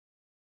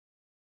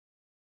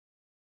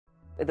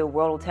The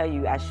world will tell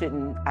you I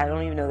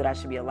don't even know that I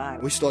should be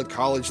alive. We still had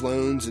college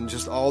loans and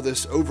just all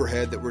this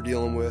overhead that we're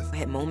dealing with. I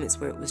had moments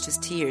where it was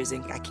just tears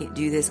and I can't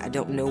do this. I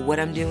don't know what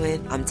I'm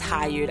doing. I'm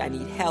tired. I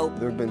need help.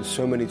 There have been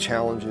so many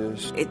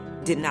challenges. It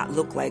did not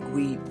look like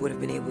we would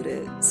have been able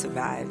to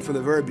survive. From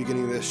the very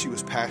beginning of this, she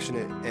was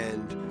passionate,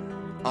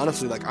 and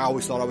honestly, I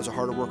always thought I was a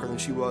harder worker than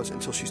she was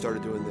until she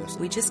started doing this.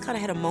 We just kind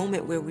of had a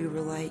moment where we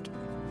were like,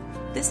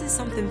 this is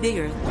something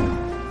bigger.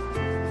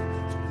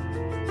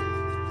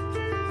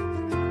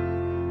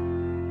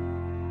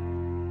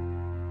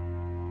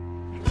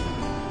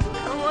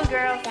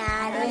 Girl.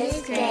 God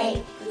is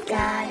great,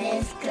 God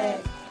is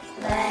good.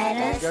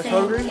 Let us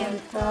thank Him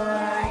for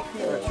our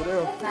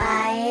food.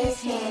 By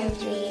His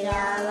hands we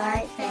all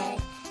are fed.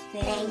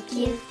 Thank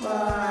you for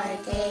our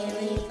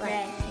daily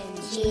bread. In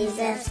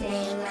Jesus'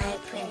 name I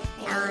pray.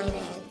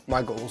 Amen.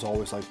 My goal is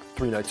always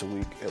 3 nights a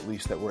week, at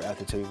least, that we're at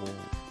the table.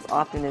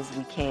 Often as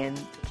we can,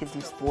 kids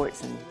do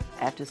sports and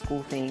after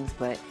school things,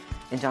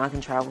 and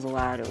Jonathan travels a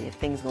lot, or we have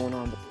things going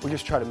on. We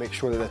just try to make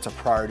sure that that's a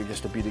priority,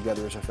 just to be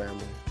together as a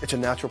family. It's a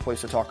natural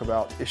place to talk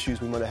about issues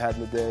we might have had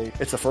in the day.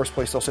 It's the first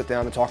place they'll sit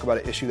down and talk about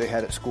an issue they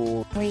had at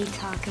school. We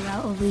talk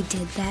about what we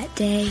did that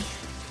day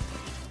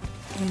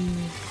and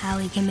how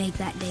we can make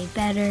that day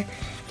better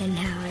and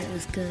how it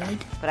was good.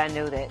 But I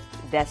know that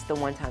that's the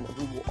one time that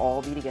we will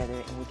all be together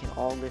and we can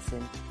all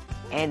listen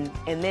and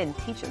then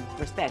teach them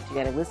respect. You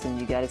got to listen,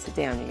 you got to sit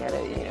down, you got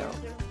to,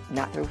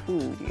 not throw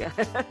food.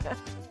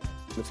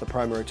 It's the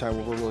primary time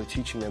where we're really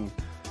teaching them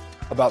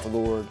about the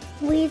Lord.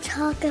 We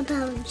talk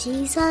about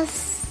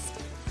Jesus.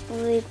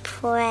 We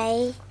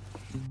pray.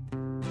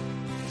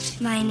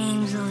 My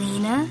name's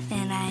Alina,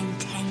 and I'm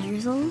 10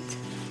 years old.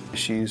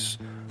 She's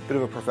a bit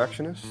of a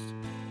perfectionist.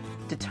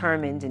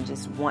 Determined and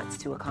just wants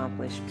to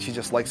accomplish. She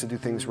just likes to do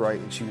things right,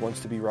 and she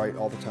wants to be right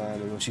all the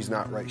time, and when she's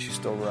not right, she's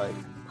still right.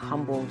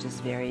 Humble,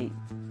 just very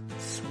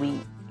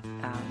sweet,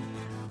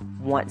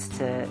 wants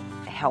to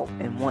help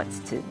and wants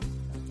to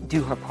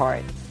do her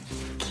part.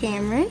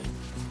 Cameron,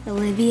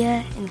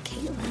 Olivia, and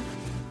Caitlin.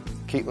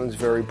 Caitlin's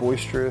very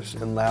boisterous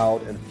and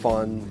loud and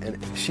fun, and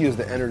she is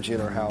the energy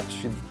in our house.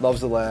 She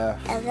loves to laugh.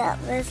 I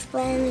got this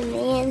one,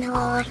 me and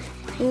her,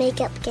 we make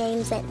up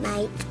games at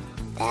night.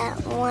 That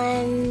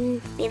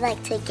one, we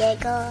like to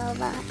giggle a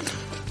lot.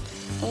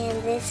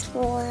 And this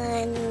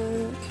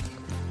one,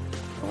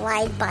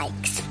 ride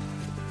bikes.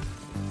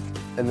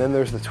 And then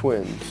there's the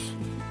twins.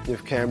 You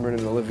have Cameron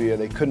and Olivia.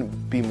 They couldn't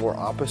be more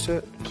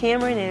opposite.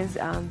 Cameron is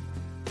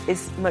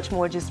much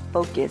more just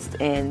focused,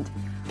 and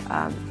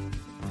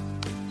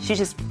she's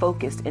just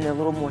focused and a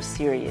little more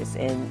serious,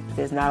 and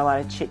there's not a lot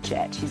of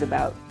chit-chat. She's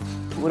about,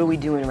 what are we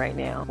doing right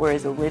now?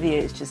 Whereas Olivia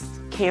is just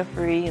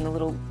carefree and a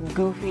little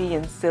goofy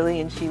and silly,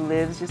 and she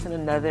lives just in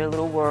another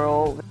little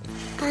world.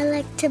 I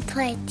like to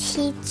play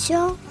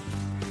teacher.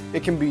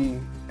 It can be,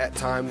 at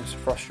times,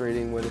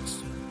 frustrating when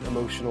it's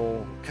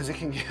emotional, because it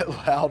can get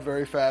loud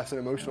very fast and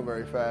emotional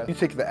very fast. You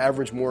take the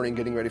average morning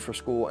getting ready for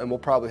school, and we'll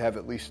probably have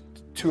at least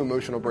 2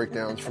 emotional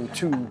breakdowns from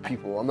 2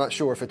 people. I'm not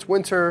sure if it's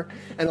Winter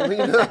and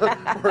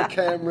Alina or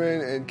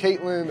Cameron and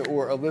Caitlin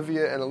or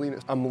Olivia and Alina.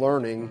 I'm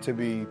learning to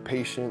be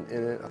patient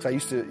in it. So I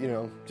used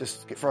to,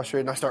 just get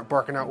frustrated, and I start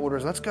barking out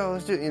orders. Let's go,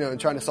 let's do it, and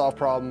trying to solve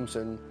problems,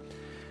 and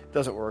it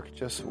doesn't work.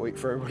 Just wait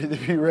for everybody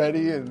to be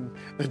ready and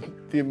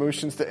the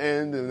emotions to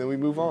end, and then we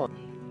move on.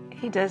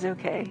 He does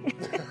okay.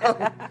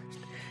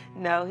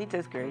 No, he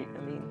does great.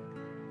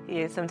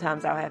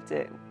 Sometimes I'll have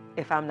to,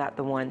 if I'm not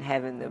the one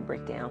having the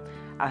breakdown,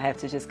 I'll have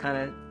to just kind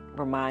of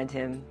remind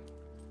him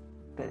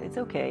that it's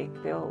okay.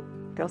 They'll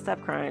stop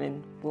crying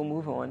and we'll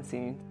move on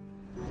soon.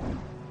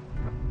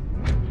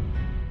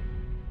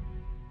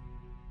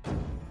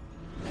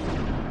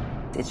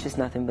 It's just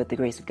nothing but the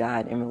grace of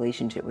God in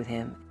relationship with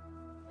Him.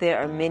 There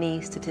are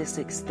many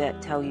statistics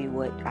that tell you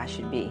what I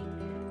should be.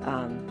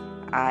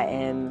 I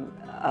am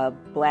a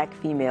black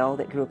female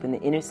that grew up in the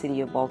inner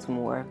city of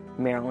Baltimore,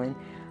 Maryland,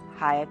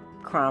 high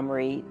crime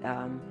rate,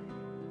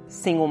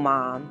 single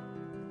mom,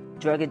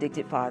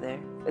 drug-addicted father.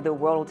 The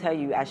world will tell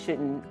you I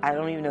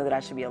don't even know that I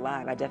should be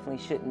alive. I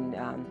definitely shouldn't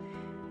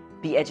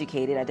be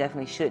educated. I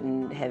definitely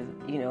shouldn't have,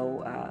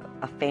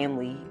 a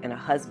family and a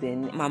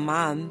husband. My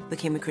mom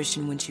became a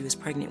Christian when she was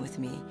pregnant with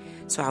me,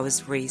 so I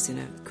was raised in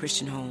a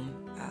Christian home.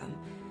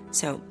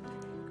 So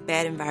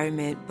bad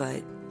environment,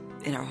 but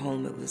in our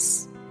home it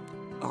was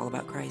all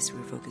about Christ. We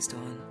were focused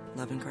on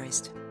loving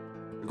Christ.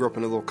 I grew up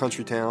in a little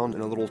country town,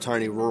 in a little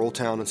tiny rural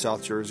town in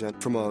South Jersey.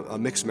 From a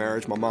mixed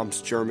marriage. My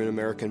mom's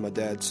German-American, my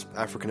dad's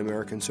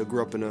African-American, so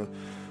grew up in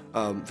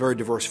a very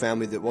diverse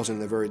family that wasn't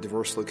in a very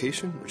diverse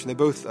location, which they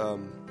both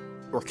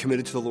were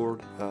committed to the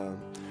Lord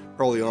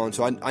early on.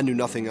 So I knew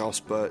nothing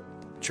else but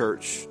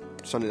church,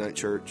 Sunday night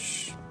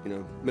church,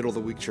 middle of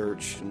the week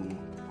church, and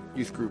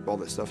youth group, all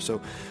that stuff.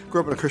 So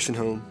grew up in a Christian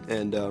home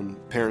and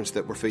parents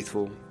that were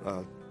faithful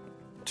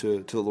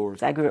to the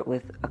Lord. I grew up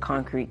with a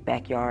concrete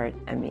backyard.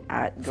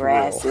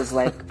 Grass is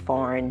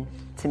foreign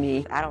to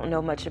me. I don't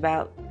know much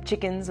about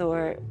chickens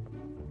or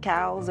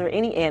cows or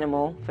any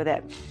animal for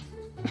that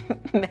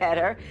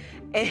matter.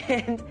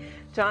 And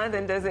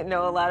Jonathan doesn't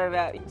know a lot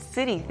about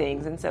city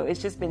things, and so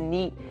it's just been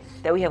neat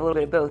that we have a little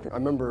bit of both. I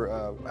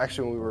remember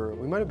actually when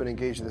we might have been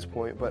engaged at this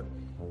point, but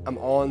I'm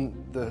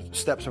on the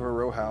steps of her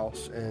row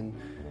house, and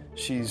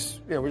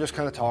she's, we're just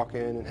kind of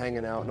talking and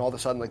hanging out, and all of a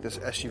sudden, like, this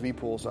SUV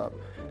pulls up.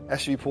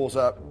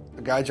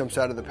 A guy jumps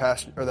out of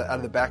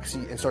the back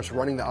seat and starts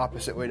running the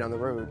opposite way down the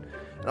road.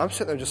 And I'm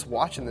sitting there just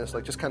watching this,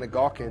 like, just kind of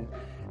gawking.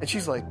 And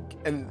she's like,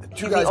 and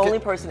two guys. She's the only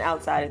person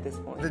outside at this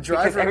point. The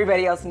driver, because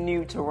everybody else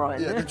knew to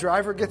run. Yeah, the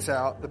driver gets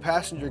out, the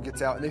passenger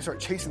gets out, and they start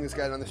chasing this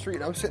guy down the street.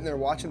 And I'm sitting there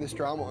watching this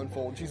drama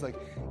unfold. And she's like,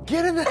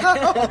 "Get in the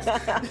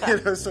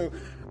house!" So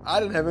I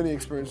didn't have any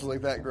experiences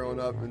like that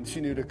growing up, and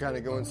she knew to kind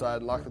of go inside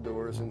and lock the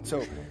doors. And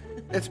so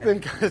it's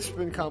been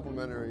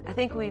complimentary. I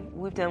think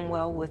we've done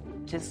well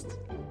with just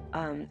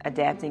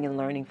adapting and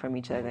learning from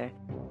each other.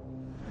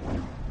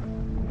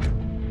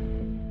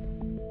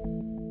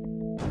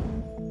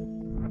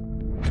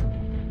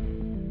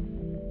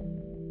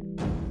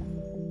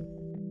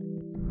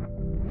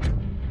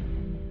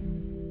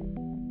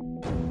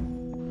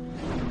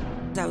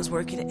 I was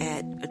working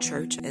at a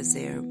church as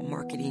their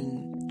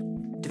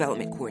marketing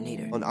development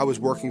coordinator. I was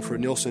working for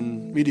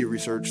Nielsen Media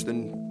Research, the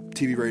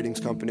TV ratings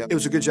company. It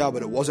was a good job,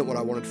 but it wasn't what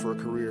I wanted for a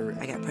career.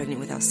 I got pregnant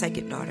with our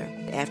second daughter.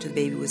 After the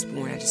baby was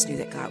born, I just knew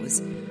that God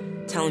was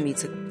telling me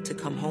to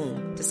come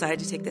home. Decided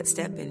to take that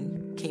step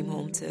and came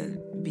home to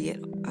be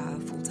a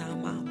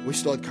full-time mom. We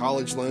still had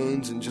college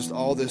loans and just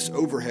all this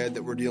overhead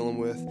that we're dealing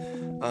with.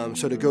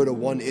 So to go to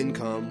one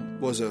income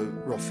was a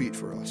real feat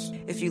for us.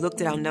 If you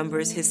looked at our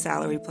numbers, his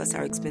salary plus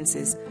our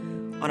expenses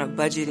on a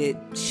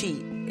budgeted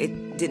sheet,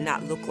 it did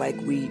not look like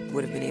we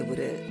would have been able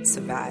to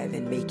survive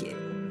and make it.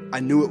 I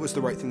knew it was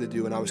the right thing to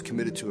do, and I was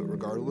committed to it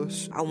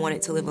regardless. I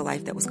wanted to live a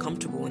life that was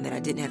comfortable and that I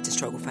didn't have to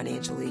struggle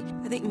financially.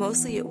 I think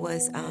mostly it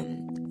was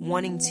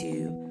wanting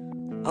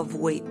to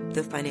avoid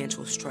the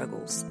financial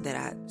struggles that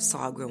I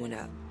saw growing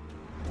up.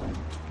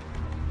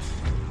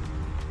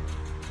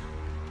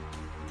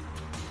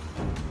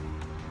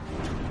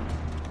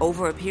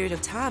 Over a period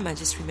of time, I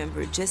just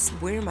remember just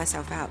wearing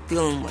myself out,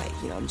 feeling like,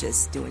 I'm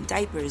just doing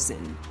diapers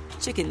and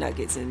chicken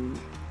nuggets and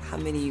how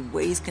many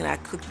ways can I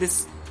cook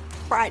this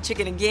fried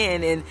chicken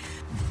again? And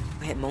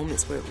I had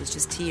moments where it was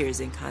just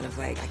tears and kind of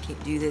like, I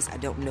can't do this. I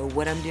don't know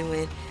what I'm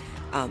doing.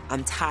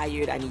 I'm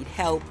tired. I need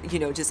help,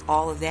 just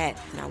all of that.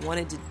 And I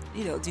wanted to,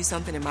 do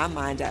something in my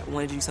mind. I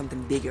wanted to do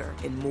something bigger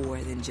and more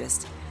than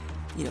just,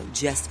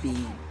 just be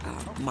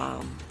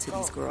mom to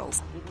these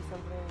girls.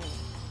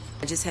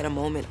 I just had a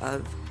moment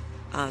of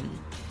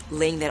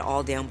laying that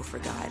all down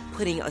before God,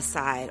 putting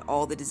aside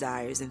all the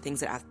desires and things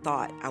that I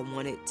thought I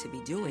wanted to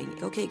be doing.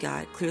 Okay,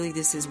 God, clearly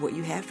this is what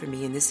you have for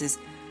me, and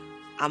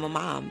I'm a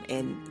mom,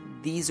 and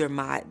they're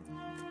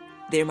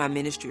my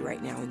ministry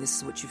right now, and this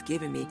is what you've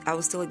given me. I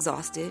was still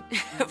exhausted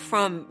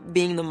from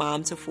being the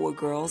mom to 4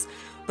 girls,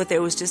 but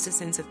there was just a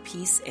sense of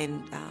peace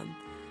and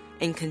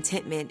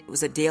contentment. It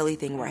was a daily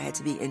thing where I had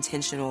to be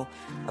intentional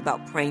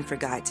about praying for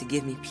God to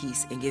give me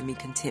peace and give me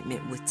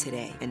contentment with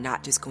today, and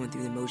not just going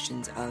through the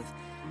motions of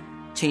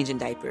changing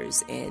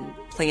diapers and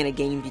playing a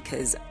game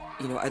because,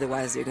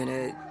 otherwise they're going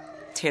to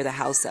tear the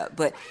house up.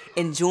 But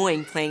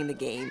enjoying playing the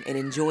game and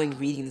enjoying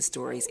reading the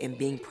stories and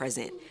being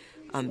present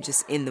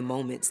just in the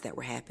moments that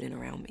were happening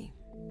around me.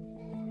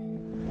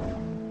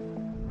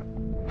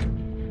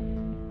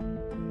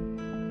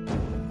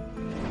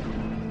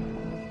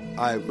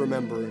 I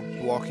remember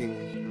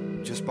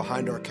walking just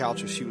behind our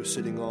couch as she was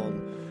sitting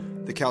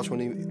on the couch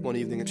one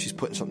evening, and she's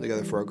putting something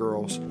together for our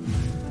girls.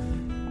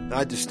 And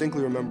I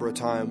distinctly remember a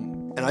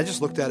time, and I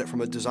just looked at it from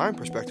a design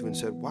perspective and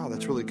said, wow,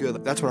 that's really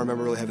good. That's when I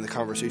remember really having the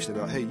conversation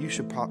about, hey, you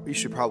should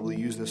probably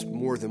use this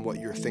more than what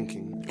you're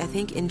thinking. I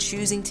think in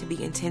choosing to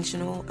be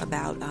intentional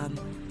about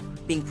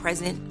being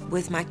present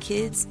with my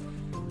kids,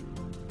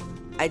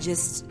 I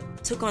just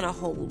took on a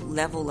whole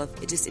level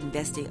of just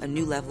investing, a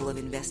new level of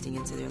investing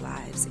into their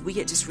lives. We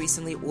had just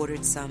recently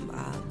ordered some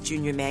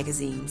junior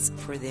magazines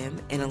for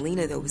them, and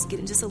Alina, though, was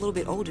getting just a little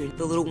bit older.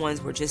 The little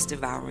ones were just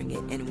devouring it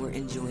and were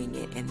enjoying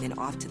it. And then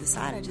off to the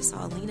side, I just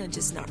saw Alina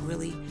just not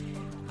really,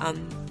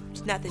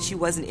 not that she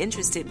wasn't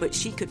interested, but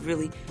she could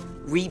really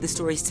read the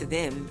stories to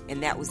them,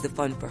 and that was the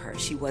fun for her.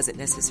 She wasn't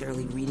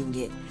necessarily reading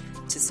it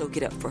to soak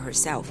it up for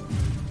herself.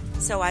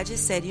 So I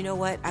just said, you know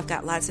what, I've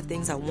got lots of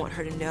things I want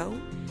her to know,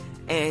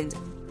 and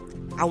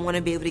I want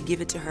to be able to give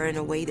it to her in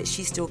a way that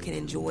she still can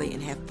enjoy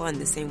and have fun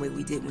the same way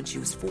we did when she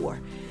was 4.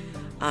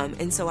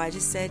 And so I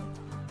just said,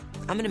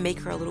 I'm going to make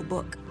her a little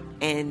book.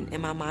 And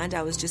in my mind,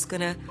 I was just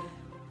going to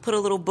put a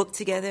little book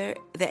together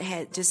that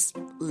had just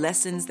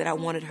lessons that I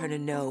wanted her to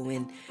know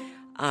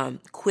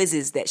and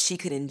quizzes that she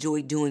could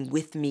enjoy doing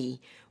with me,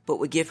 but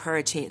would give her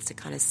a chance to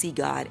kind of see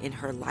God in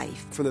her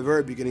life. From the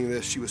very beginning of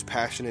this, she was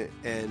passionate,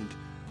 and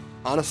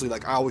honestly,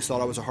 I always thought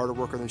I was a harder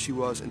worker than she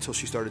was until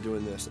she started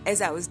doing this.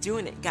 As I was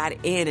doing it, got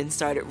in and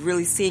started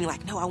really seeing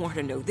no, I want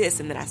her to know this.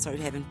 And then I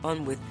started having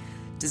fun with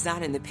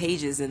designing the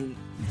pages and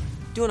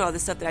doing all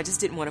this stuff that I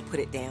just didn't want to put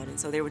it down. And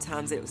so there were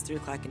times that it was 3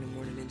 o'clock in the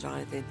morning and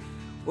Jonathan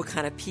would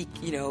kind of peek,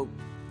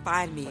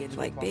 find me and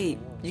like, babe,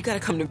 you got to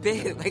come to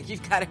bed. Like,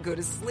 you've got to go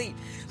to sleep.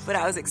 But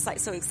I was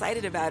so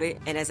excited about it.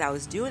 And as I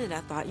was doing it, I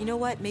thought, you know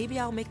what? Maybe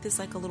I'll make this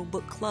like a little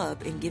book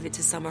club and give it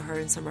to some of her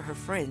and some of her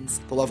friends.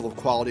 The level of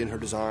quality in her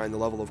design, the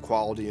level of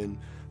quality in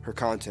her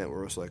content,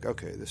 where it was like,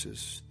 okay, this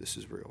is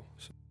real.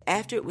 So.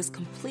 After it was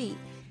complete,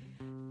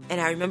 and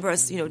I remember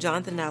us,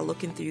 Jonathan and I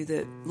looking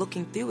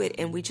through it,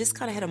 and we just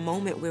kind of had a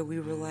moment where we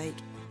were like,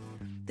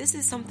 this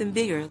is something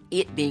bigger.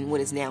 It being what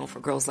is now For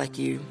Girls Like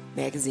You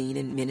magazine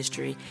and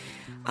ministry.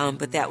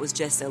 But that was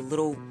just a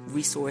little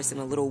resource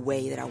and a little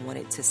way that I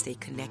wanted to stay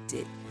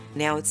connected.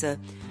 Now it's a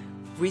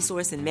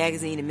resource and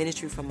magazine and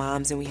ministry for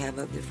moms, and we have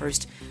the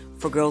first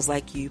For Girls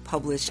Like You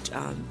published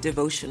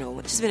devotional.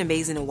 It's just been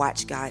amazing to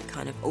watch God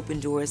kind of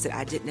open doors that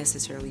I didn't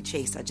necessarily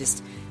chase. I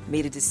just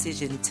made a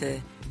decision to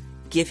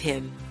give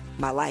him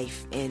my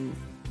life and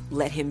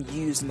let him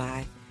use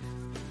my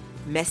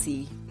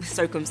messy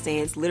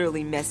circumstance,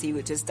 literally messy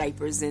with just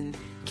diapers and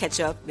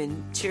ketchup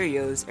and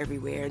Cheerios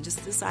everywhere, and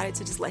just decided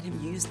to just let him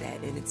use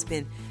that. And it's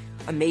been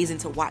amazing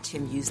to watch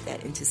him use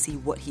that and to see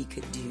what he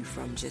could do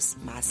from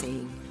just my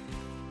saying,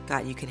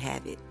 God, you can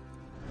have it.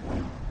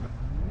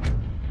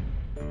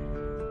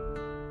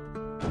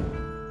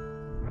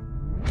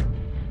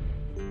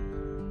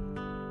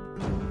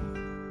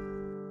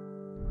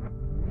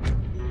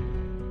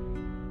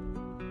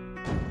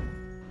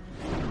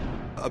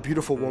 A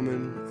beautiful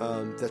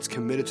woman that's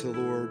committed to the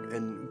Lord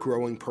and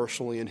growing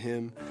personally in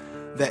him,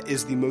 that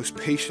is the most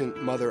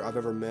patient mother I've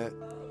ever met.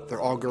 They're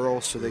all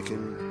girls, so they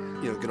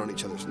can, get on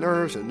each other's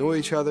nerves and annoy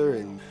each other.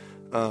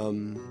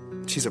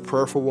 And she's a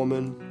prayerful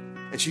woman.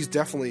 And she's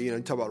definitely, you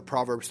talk about a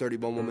Proverbs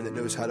 31 woman that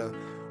knows how to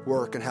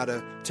work and how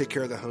to take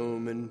care of the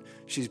home. And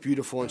she's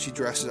beautiful and she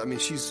dresses. I mean,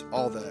 she's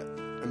all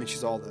that.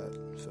 She's all that.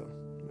 So,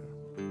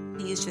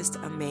 yeah. He is just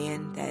a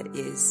man that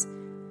is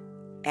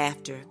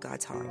after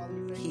God's heart.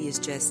 He is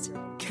just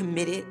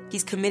committed.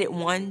 He's committed,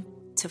 one,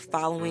 to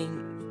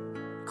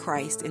following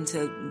Christ and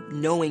to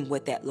knowing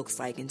what that looks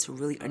like and to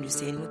really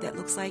understanding what that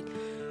looks like,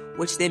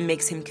 which then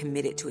makes him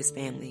committed to his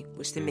family,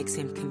 which then makes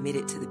him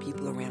committed to the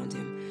people around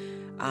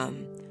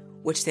him,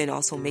 which then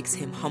also makes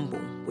him humble,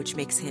 which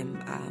makes him,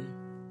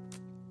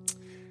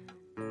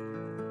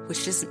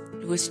 which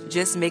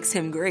just makes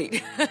him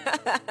great.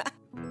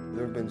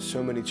 There have been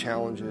so many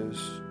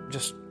challenges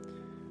just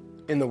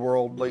in the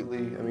world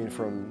lately.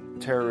 From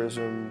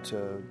terrorism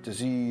to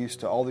disease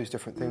to all these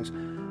different things.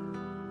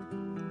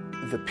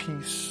 The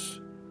peace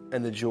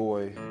and the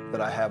joy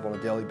that I have on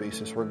a daily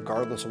basis,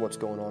 regardless of what's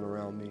going on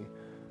around me,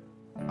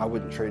 I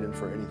wouldn't trade in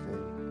for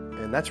anything.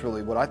 And that's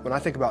really when I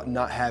think about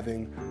not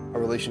having a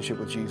relationship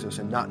with Jesus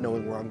and not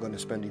knowing where I'm going to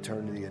spend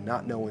eternity and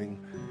not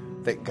knowing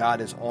that God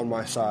is on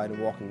my side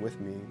and walking with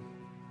me,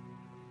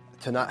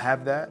 to not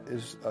have that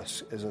is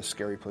a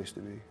scary place to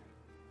be.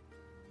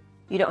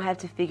 You don't have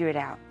to figure it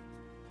out.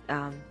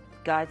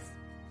 God's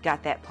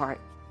got that part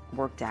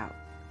worked out.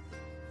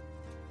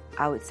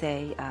 I would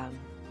say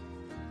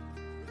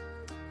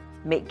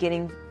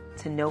getting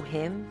to know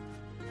him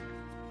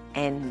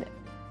and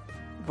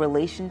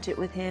relationship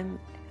with him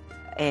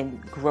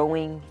and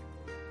growing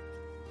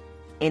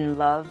in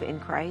love in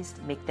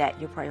Christ, make that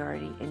your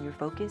priority and your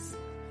focus,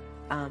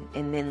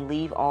 and then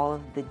leave all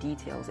of the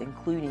details,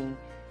 including,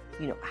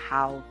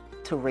 how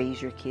to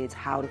raise your kids,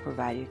 how to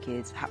provide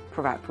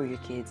provide for your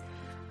kids.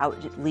 I would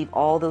just leave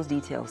all those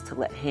details to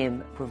let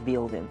him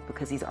reveal them,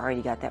 because he's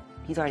already got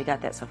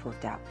that stuff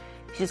worked out.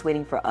 He's just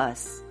waiting for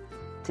us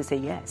to say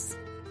yes.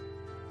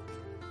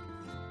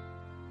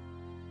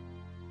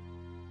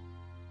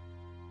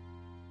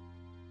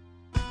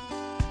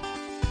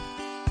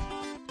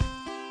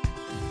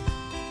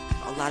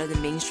 A lot of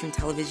the mainstream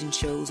television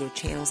shows or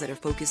channels that are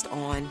focused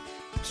on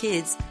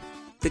kids,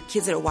 the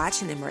kids that are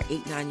watching them are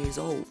 8, 9 years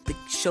old. The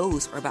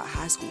shows are about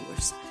high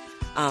schoolers.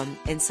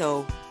 And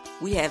so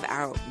we have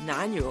our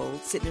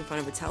 9-year-old sitting in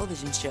front of a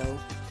television show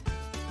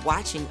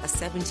watching a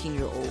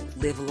 17-year-old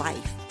live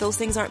life. Those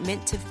things aren't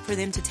meant for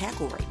them to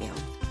tackle right now.